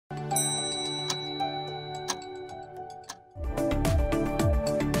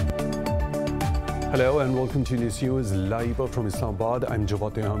Hello and welcome to News live from Islamabad. I'm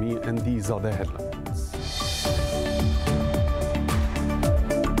Jawad Tehami and these are the headlines.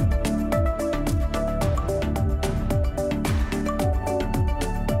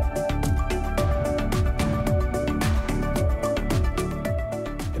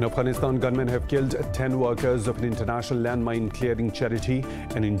 In Afghanistan, gunmen have killed 10 workers of an international landmine clearing charity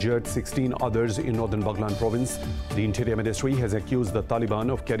and injured 16 others in northern Baghlan province. The Interior Ministry has accused the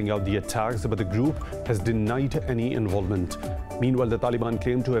Taliban of carrying out the attacks, but the group has denied any involvement. Meanwhile, the Taliban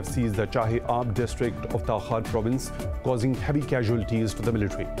claim to have seized the Chahe-Ab district of Takhar province, causing heavy casualties to the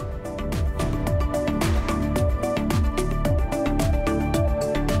military.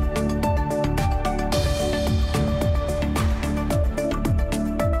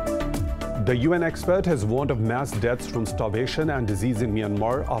 The UN expert has warned of mass deaths from starvation and disease in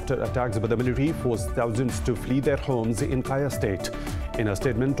Myanmar after attacks by the military forced thousands to flee their homes in Kaya state. In a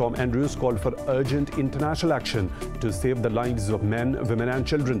statement, Tom Andrews called for urgent international action to save the lives of men, women and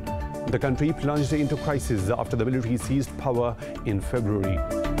children. The country plunged into crisis after the military seized power in February.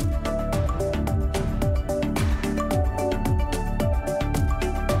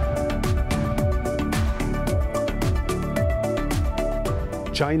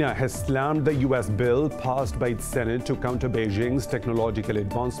 China has slammed the U.S. bill passed by its Senate to counter Beijing's technological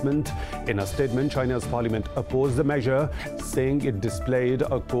advancement. In a statement, China's parliament opposed the measure, saying it displayed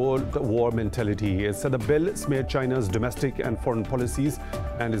a Cold War mentality. It said the bill smeared China's domestic and foreign policies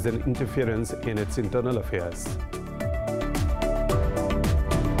and is an interference in its internal affairs.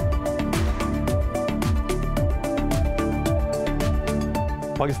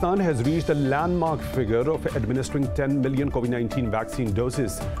 Pakistan has reached a landmark figure of administering 10 million COVID-19 vaccine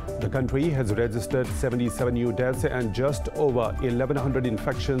doses. The country has registered 77 new deaths and just over 1,100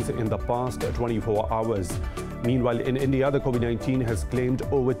 infections in the past 24 hours. Meanwhile, in India, the COVID-19 has claimed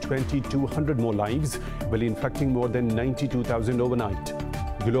over 2,200 more lives, while infecting more than 92,000 overnight.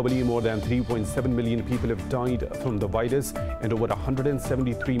 Globally, more than 3.7 million people have died from the virus and over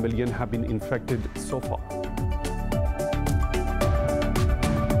 173 million have been infected so far.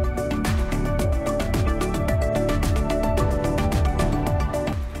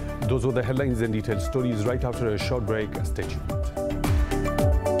 Those were the headlines and detailed stories. Right after a short break, stay tuned.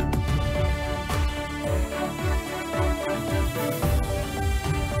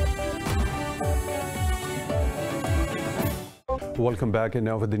 Welcome back, and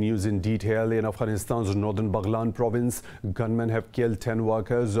now for the news in detail. In Afghanistan's northern Baghlan province, gunmen have killed 10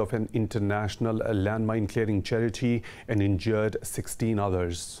 workers of an international landmine clearing charity and injured 16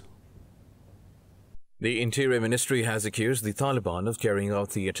 others. The Interior Ministry has accused the Taliban of carrying out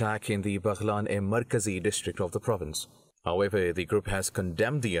the attack in the Baghlan-e-Markazi district of the province. However, the group has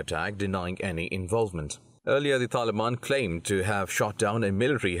condemned the attack, denying any involvement. Earlier, the Taliban claimed to have shot down a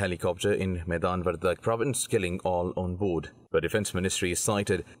military helicopter in Medan Vardak province, killing all on board. The Defense Ministry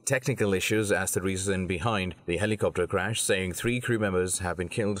cited technical issues as the reason behind the helicopter crash, saying 3 crew members have been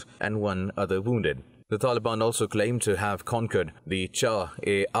killed and 1 other wounded. The Taliban also claimed to have conquered the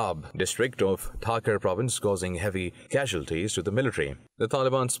Chahe-Ab district of Takhar province, causing heavy casualties to the military. The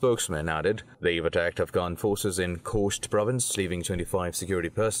Taliban spokesman added they've attacked Afghan forces in Khost province, leaving 25 security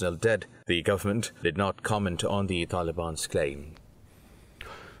personnel dead. The government did not comment on the Taliban's claim.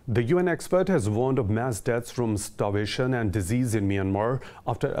 The UN expert has warned of mass deaths from starvation and disease in Myanmar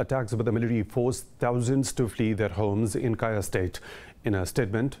after attacks by the military forced thousands to flee their homes in Kaya state. In a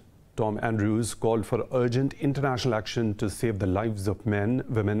statement, Tom Andrews called for urgent international action to save the lives of men,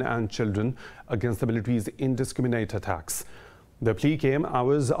 women and children against the military's indiscriminate attacks. The plea came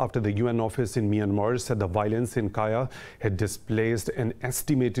hours after the UN office in Myanmar said the violence in Kaya had displaced an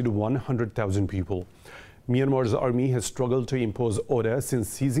estimated 100,000 people. Myanmar's army has struggled to impose order since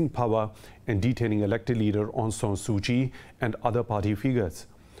seizing power and detaining elected leader Aung San Suu Kyi and other party figures.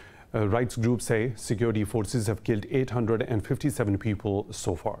 Rights groups say security forces have killed 857 people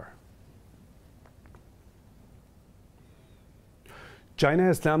so far. China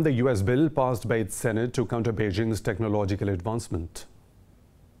has slammed the U.S. bill passed by its Senate to counter Beijing's technological advancement.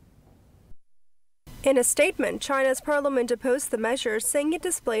 In a statement, China's parliament opposed the measure, saying it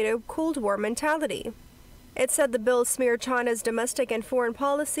displayed a Cold War mentality. It said the bill smeared China's domestic and foreign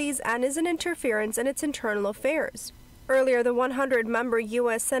policies and is an interference in its internal affairs. Earlier, the 100-member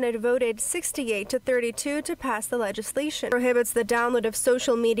U.S. Senate voted 68-32 to pass the legislation. It prohibits the download of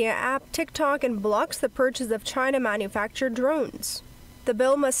social media app TikTok and blocks the purchase of China-manufactured drones. The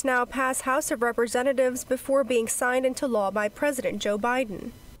bill must now pass House of Representatives before being signed into law by President Joe Biden.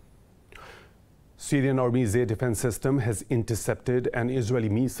 Syrian army's air defense system has intercepted an Israeli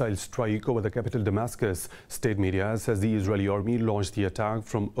missile strike over the capital Damascus. State media says the Israeli army launched the attack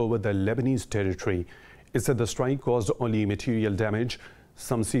from over the Lebanese territory. It said the strike caused only material damage.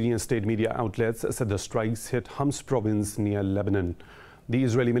 Some Syrian state media outlets said the strikes hit Homs province near Lebanon. The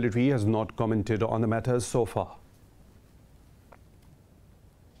Israeli military has not commented on the matter so far.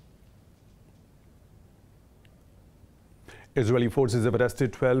 Israeli forces have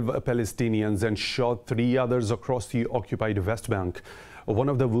arrested 12 Palestinians and shot 3 others across the occupied West Bank. One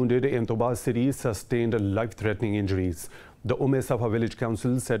of the wounded in Toba city sustained life-threatening injuries. The Safa village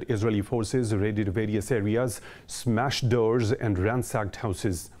council said Israeli forces raided various areas, smashed doors and ransacked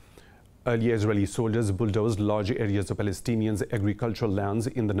houses. Earlier, Israeli soldiers bulldozed large areas of Palestinians' agricultural lands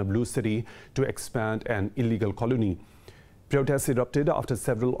in the Nablus city to expand an illegal colony. Protests erupted after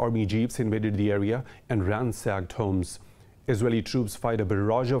several army jeeps invaded the area and ransacked homes. Israeli troops fired a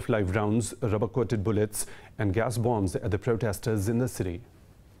barrage of live rounds, rubber-coated bullets and gas bombs at the protesters in the city.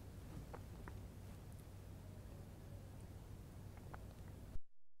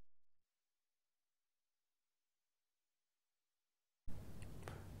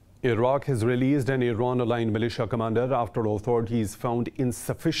 Iraq has released an Iran-aligned militia commander after authorities found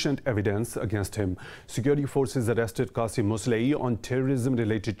insufficient evidence against him. Security forces arrested Qasim Musleh on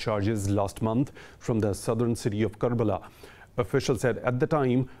terrorism-related charges last month from the southern city of Karbala. Officials said at the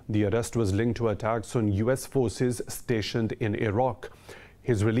time the arrest was linked to attacks on U.S. forces stationed in Iraq.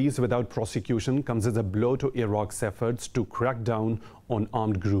 His release without prosecution comes as a blow to Iraq's efforts to crack down on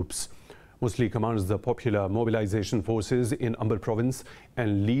armed groups. Musleh commands the Popular Mobilization Forces in Ambar province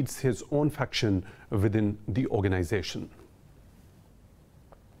and leads his own faction within the organization.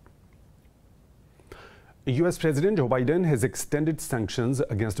 U.S. President Joe Biden has extended sanctions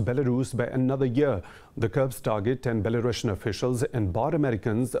against Belarus by another year. The curbs target 10 Belarusian officials and bar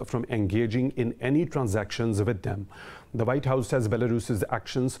Americans from engaging in any transactions with them. The White House says Belarus's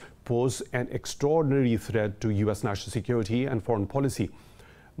actions pose an extraordinary threat to U.S. national security and foreign policy.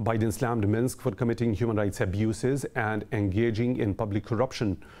 Biden slammed Minsk for committing human rights abuses and engaging in public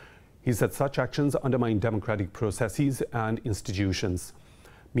corruption. He said such actions undermine democratic processes and institutions.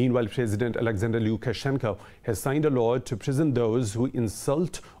 Meanwhile, President Alexander Lukashenko has signed a law to prison those who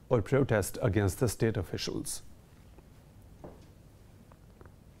insult or protest against the state officials.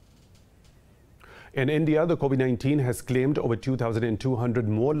 In India, the COVID-19 has claimed over 2,200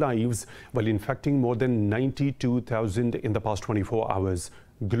 more lives while infecting more than 92,000 in the past 24 hours.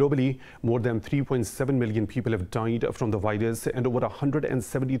 Globally, more than 3.7 million people have died from the virus and over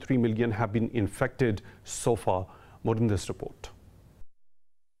 173 million have been infected so far. More in this report.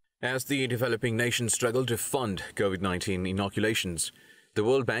 As the developing nations struggle to fund COVID-19 inoculations, the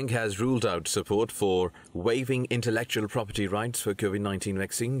World Bank has ruled out support for waiving intellectual property rights for COVID-19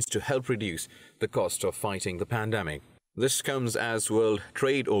 vaccines to help reduce the cost of fighting the pandemic. This comes as World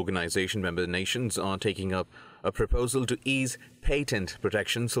Trade Organization member nations are taking up a proposal to ease patent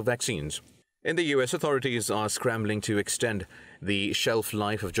protections for vaccines. In the US, authorities are scrambling to extend the shelf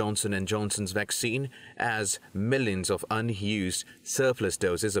life of Johnson & Johnson's vaccine as millions of unused surplus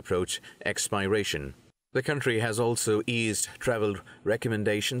doses approach expiration. The country has also eased travel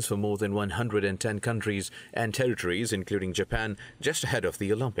recommendations for more than 110 countries and territories, including Japan, just ahead of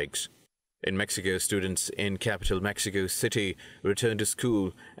the Olympics. In Mexico, students in capital Mexico City returned to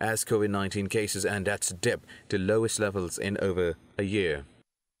school as COVID-19 cases and deaths dip to lowest levels in over a year.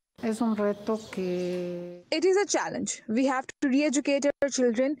 It is a challenge. We have to re-educate our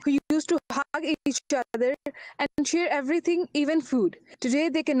children who used to hug each other and share everything, even food. Today,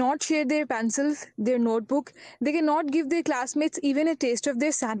 they cannot share their pencils, their notebook. They cannot give their classmates even a taste of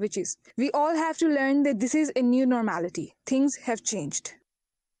their sandwiches. We all have to learn that this is a new normality. Things have changed.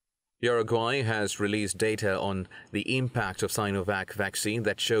 Uruguay has released data on the impact of Sinovac vaccine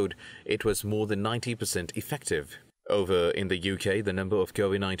that showed it was more than 90% effective. Over in the UK, the number of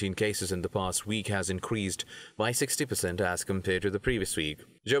COVID-19 cases in the past week has increased by 60% as compared to the previous week.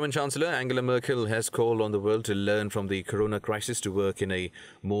 German Chancellor Angela Merkel has called on the world to learn from the corona crisis to work in a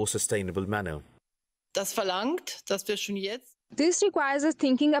more sustainable manner. Das verlangt, dass wir schon jetzt This requires us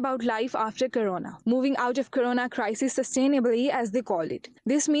thinking about life after corona, moving out of corona crisis sustainably, as they call it.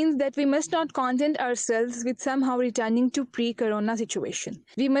 This means that we must not content ourselves with somehow returning to pre-corona situation.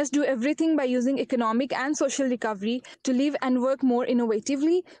 We must do everything by using economic and social recovery to live and work more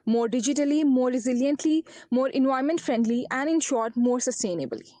innovatively, more digitally, more resiliently, more environment-friendly, and in short, more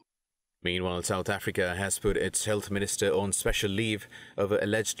sustainably. Meanwhile, South Africa has put its health minister on special leave over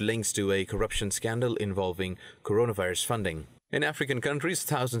alleged links to a corruption scandal involving coronavirus funding. In African countries,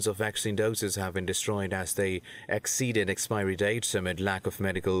 thousands of vaccine doses have been destroyed as they exceeded expiry dates amid lack of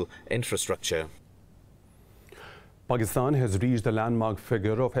medical infrastructure. Pakistan has reached the landmark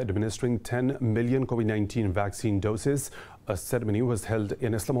figure of administering 10 million COVID-19 vaccine doses. A ceremony was held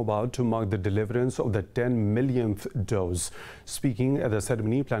in Islamabad to mark the deliverance of the 10 millionth dose. Speaking at the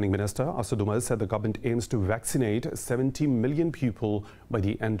ceremony, Planning Minister Asad Umar said the government aims to vaccinate 70 million people by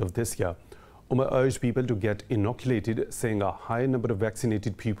the end of this year. Umar urged people to get inoculated, saying a high number of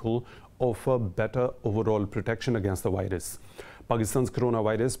vaccinated people offer better overall protection against the virus. Pakistan's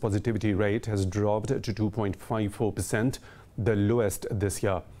coronavirus positivity rate has dropped to 2.54%, the lowest this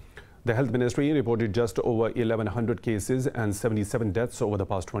year. The Health Ministry reported just over 1,100 cases and 77 deaths over the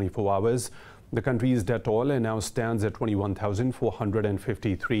past 24 hours. The country's death toll now stands at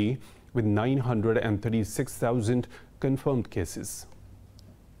 21,453, with 936,000 confirmed cases.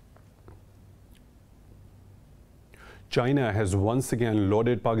 China has once again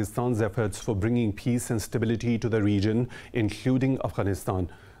lauded Pakistan's efforts for bringing peace and stability to the region, including Afghanistan.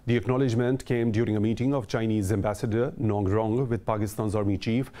 The acknowledgement came during a meeting of Chinese Ambassador Nong Rong with Pakistan's Army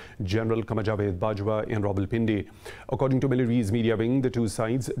Chief General Qamar Javed Bajwa in Rawalpindi. According to military's media wing, the two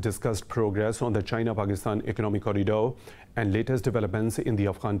sides discussed progress on the China-Pakistan economic corridor and latest developments in the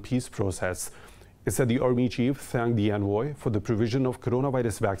Afghan peace process. It said the Army Chief thanked the envoy for the provision of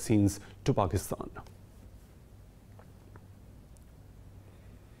coronavirus vaccines to Pakistan.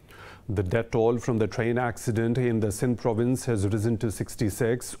 The death toll from the train accident in the Sindh province has risen to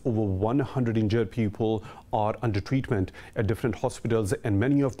 66. Over 100 injured people are under treatment at different hospitals, and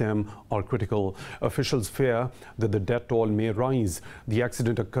many of them are critical. Officials fear that the death toll may rise. The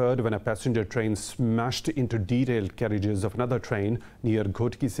accident occurred when a passenger train smashed into derailed carriages of another train near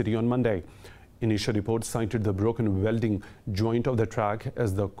Ghotki city on Monday. Initial reports cited the broken welding joint of the track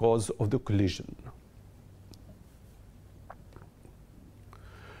as the cause of the collision.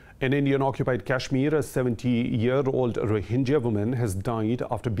 In Indian-occupied Kashmir, a 70-year-old Rohingya woman has died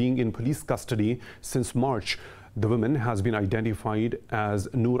after being in police custody since March. The woman has been identified as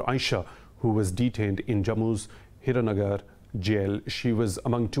Noor Aisha, who was detained in Jammu's Hiranagar jail. She was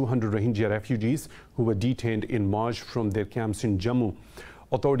among 200 Rohingya refugees who were detained in March from their camps in Jammu.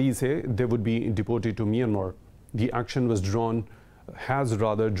 Authorities say they would be deported to Myanmar. The action has drawn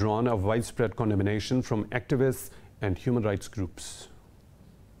a widespread condemnation from activists and human rights groups.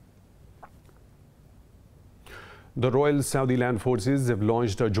 The Royal Saudi Land Forces have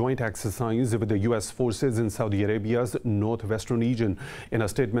launched a joint exercise with the U.S. forces in Saudi Arabia's northwestern region. In a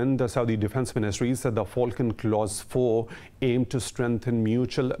statement, the Saudi Defense Ministry said the Falcon Clause 4 aimed to strengthen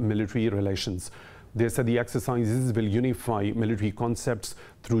mutual military relations. They said the exercises will unify military concepts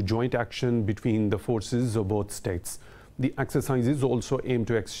through joint action between the forces of both states. The exercises also aim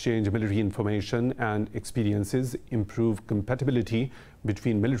to exchange military information and experiences, improve compatibility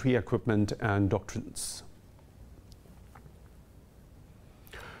between military equipment and doctrines.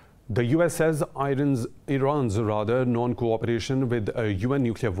 The US says Iran's non-cooperation with a UN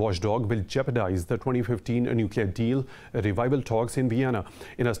nuclear watchdog will jeopardize the 2015 nuclear deal revival talks in Vienna.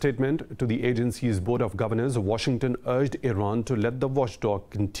 In a statement to the agency's Board of Governors, Washington urged Iran to let the watchdog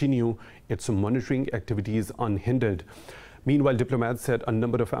continue its monitoring activities unhindered. Meanwhile, diplomats said a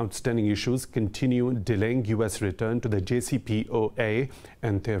number of outstanding issues continue delaying US return to the JCPOA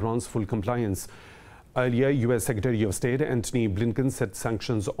and Tehran's full compliance. Earlier, U.S. Secretary of State Antony Blinken said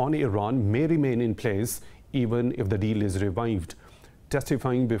sanctions on Iran may remain in place even if the deal is revived.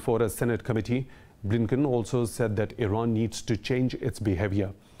 Testifying before a Senate committee, Blinken also said that Iran needs to change its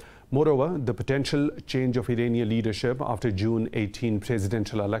behavior. Moreover, the potential change of Iranian leadership after June 18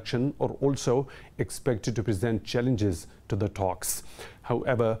 presidential election are also expected to present challenges to the talks.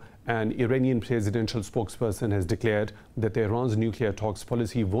 However, an Iranian presidential spokesperson has declared that Iran's nuclear talks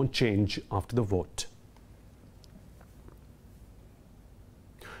policy won't change after the vote.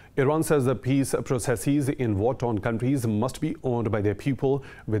 Iran says the peace processes in war-torn countries must be owned by their people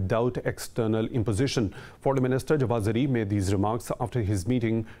without external imposition. Foreign Minister Javad Zarif made these remarks after his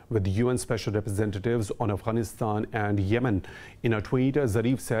meeting with UN Special Representatives on Afghanistan and Yemen. In a tweet,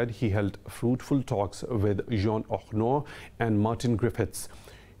 Zarif said he held fruitful talks with Jean Ochnor and Martin Griffiths.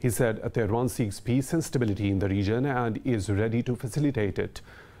 He said Tehran seeks peace and stability in the region and is ready to facilitate it.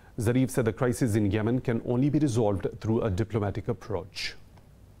 Zarif said the crisis in Yemen can only be resolved through a diplomatic approach.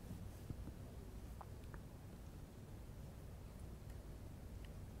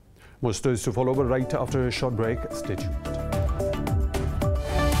 More stories to follow right after a short break. Stay tuned.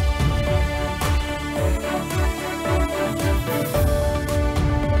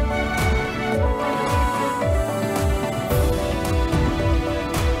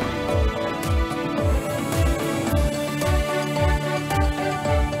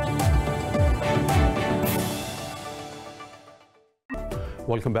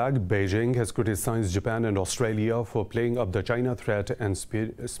 Welcome back. Beijing has criticized Japan and Australia for playing up the China threat and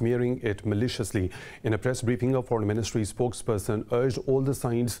smearing it maliciously. In a press briefing, a foreign ministry spokesperson urged all the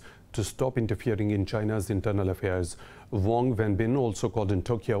sides to stop interfering in China's internal affairs. Wang Wenbin also called on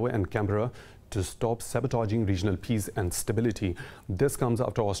Tokyo and Canberra to stop sabotaging regional peace and stability. This comes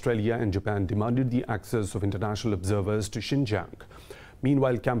after Australia and Japan demanded the access of international observers to Xinjiang.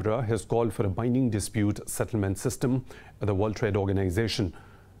 Meanwhile, Canberra has called for a binding dispute settlement system at the World Trade Organization.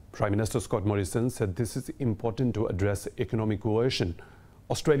 Prime Minister Scott Morrison said this is important to address economic coercion.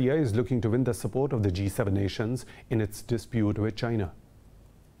 Australia is looking to win the support of the G7 nations in its dispute with China.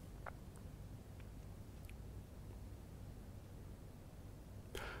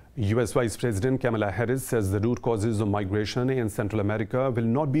 US Vice President Kamala Harris says the root causes of migration in Central America will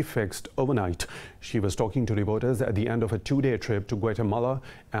not be fixed overnight. She was talking to reporters at the end of a two-day trip to Guatemala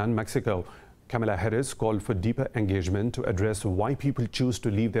and Mexico. Kamala Harris called for deeper engagement to address why people choose to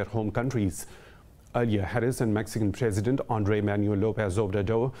leave their home countries. Earlier, Harris and Mexican President Andrés Manuel López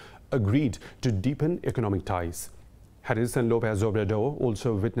Obrador agreed to deepen economic ties. Harris and López Obrador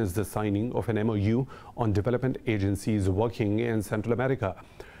also witnessed the signing of an MOU on development agencies working in Central America.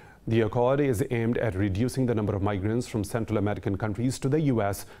 The accord is aimed at reducing the number of migrants from Central American countries to the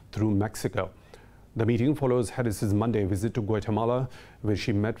U.S. through Mexico. The meeting follows Harris's Monday visit to Guatemala, where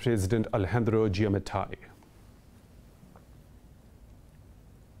she met President Alejandro Giammattei.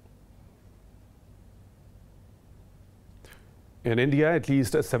 In India, at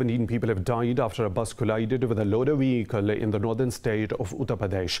least 17 people have died after a bus collided with a loader vehicle in the northern state of Uttar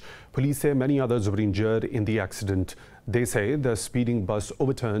Pradesh. Police say many others were injured in the accident. They say the speeding bus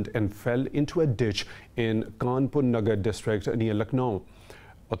overturned and fell into a ditch in Kanpur Nagar district near Lucknow.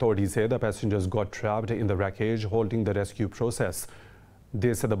 Authorities say the passengers got trapped in the wreckage, halting the rescue process.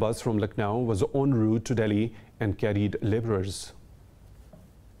 They said the bus from Lucknow was en route to Delhi and carried laborers.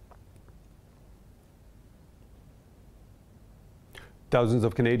 Thousands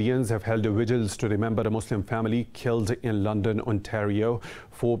of Canadians have held vigils to remember a Muslim family killed in London, Ontario.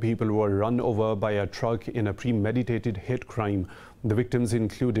 4 people were run over by a truck in a premeditated hate crime. The victims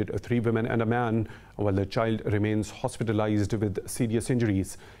included 3 women and a man, while the child remains hospitalized with serious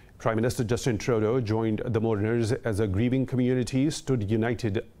injuries. Prime Minister Justin Trudeau joined the mourners as a grieving community stood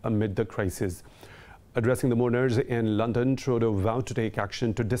united amid the crisis. Addressing the mourners in London, Trudeau vowed to take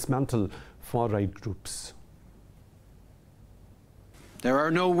action to dismantle far-right groups. There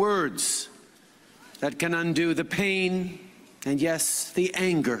are no words that can undo the pain and, yes, the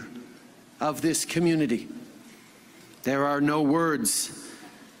anger of this community. There are no words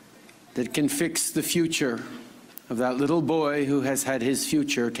that can fix the future of that little boy who has had his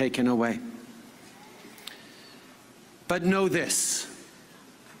future taken away. But know this: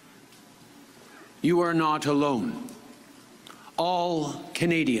 you are not alone. All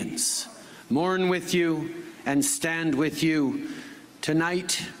Canadians mourn with you and stand with you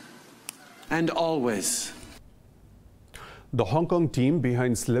tonight and always. The Hong Kong team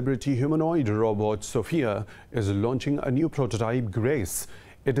behind celebrity humanoid robot Sophia is launching a new prototype, Grace.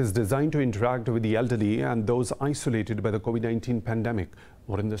 It is designed to interact with the elderly and those isolated by the COVID-19 pandemic.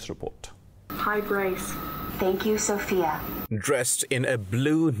 More in this report. Hi, Grace. Thank you, Sophia. Dressed in a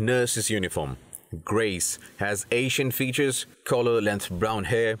blue nurse's uniform, Grace has Asian features, collar-length brown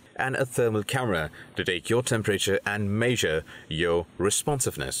hair, and a thermal camera to take your temperature and measure your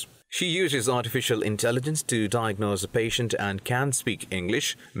responsiveness. She uses artificial intelligence to diagnose a patient and can speak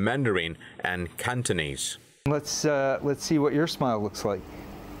English, Mandarin, and Cantonese. Let's see what your smile looks like.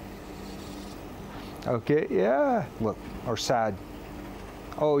 Okay, yeah. Look, or sad.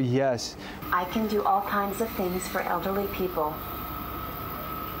 Oh, yes. I can do all kinds of things for elderly people.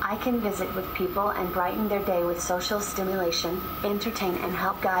 I can visit with people and brighten their day with social stimulation, entertain and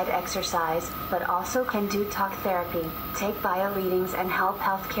help guide exercise, but also can do talk therapy, take bio readings and help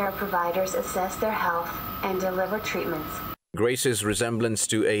healthcare providers assess their health and deliver treatments. Grace's resemblance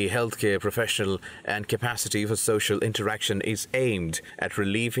to a healthcare professional and capacity for social interaction is aimed at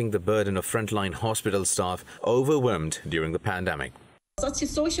relieving the burden of frontline hospital staff overwhelmed during the pandemic. Such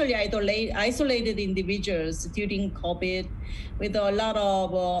socially isolated individuals during COVID, with a lot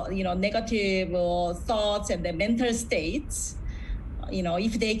of negative thoughts and the mental states,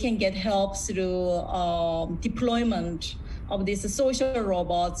 if they can get help through deployment of these social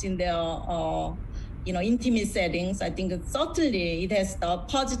robots in their intimate settings, I think certainly it has a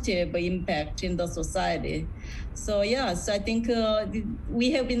positive impact in the society. So yes, I think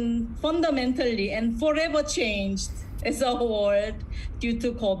we have been fundamentally and forever changed as a world due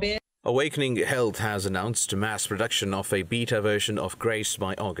to COVID. Awakening Health has announced mass production of a beta version of Grace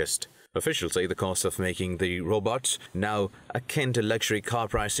by August. Officials say the cost of making the robot, now akin to luxury car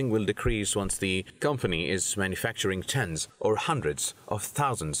pricing, will decrease once the company is manufacturing tens or hundreds of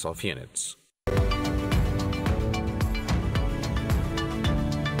thousands of units.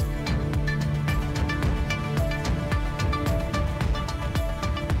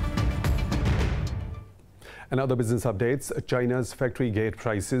 And other business updates, China's factory gate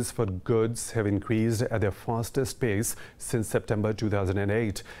prices for goods have increased at their fastest pace since September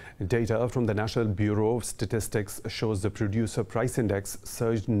 2008. Data from the National Bureau of Statistics shows the producer price index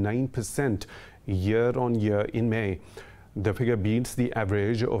surged 9% year-on-year in May. The figure beats the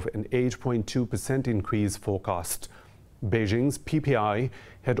average of an 8.2% increase forecast. Beijing's PPI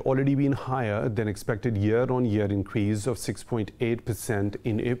had already been higher than expected year-on-year increase of 6.8%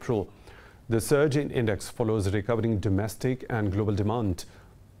 in April. The surge in index follows recovering domestic and global demand.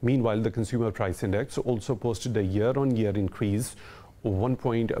 Meanwhile, the consumer price index also posted a year-on-year increase of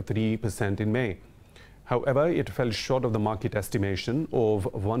 1.3% in May. However, it fell short of the market estimation of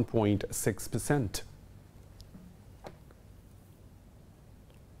 1.6%.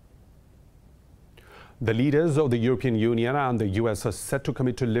 The leaders of the European Union and the US are set to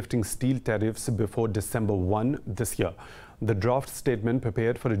commit to lifting steel tariffs before December 1 this year. The draft statement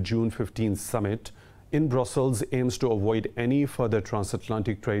prepared for a June 15 summit in Brussels aims to avoid any further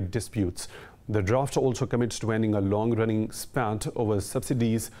transatlantic trade disputes. The draft also commits to ending a long-running spat over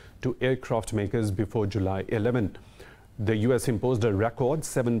subsidies to aircraft makers before July 11. The US imposed a record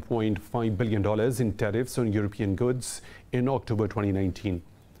 $7.5 billion in tariffs on European goods in October 2019.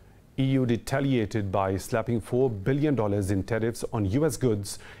 EU retaliated by slapping $4 billion in tariffs on US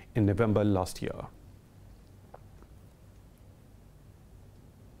goods in November last year.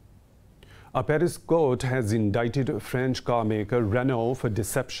 A Paris court has indicted French car maker Renault for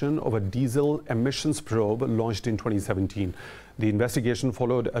deception of a diesel emissions probe launched in 2017. The investigation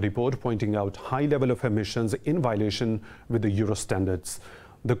followed a report pointing out high level of emissions in violation with the Euro standards.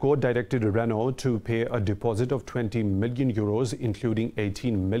 The court directed Renault to pay a deposit of 20 million euros, including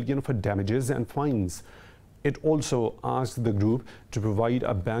 18 million for damages and fines. It also asked the group to provide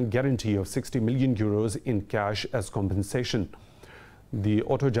a bank guarantee of 60 million euros in cash as compensation. The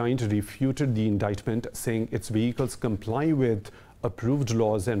auto giant refuted the indictment, saying its vehicles comply with approved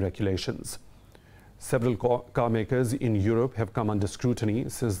laws and regulations. Several car makers in Europe have come under scrutiny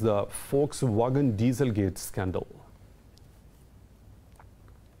since the Volkswagen Dieselgate scandal.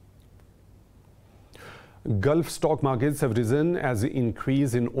 Gulf stock markets have risen as the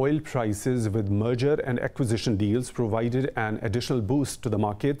increase in oil prices with merger and acquisition deals provided an additional boost to the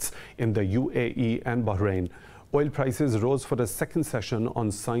markets in the UAE and Bahrain. Oil prices rose for a second session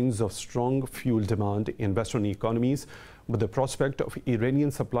on signs of strong fuel demand in Western economies, but the prospect of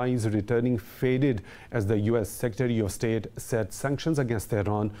Iranian supplies returning faded as the US Secretary of State said sanctions against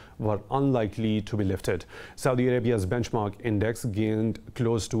Iran were unlikely to be lifted. Saudi Arabia's benchmark index gained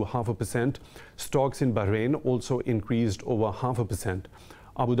close to 0.5%. Stocks in Bahrain also increased over 0.5%.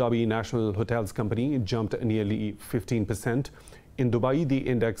 Abu Dhabi National Hotels Company jumped nearly 15%. In Dubai, the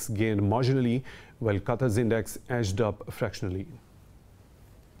index gained marginally, while Qatar's index edged up fractionally.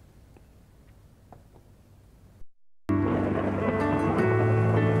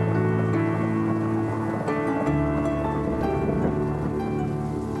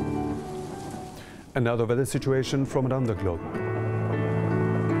 Another weather situation from around the globe.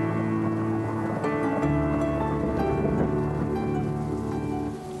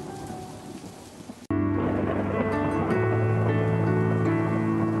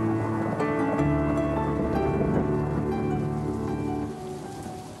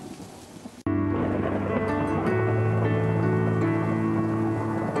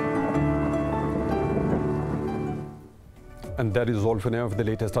 And that is all for now. For the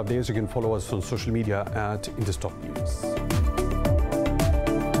latest updates, you can follow us on social media at Indus News.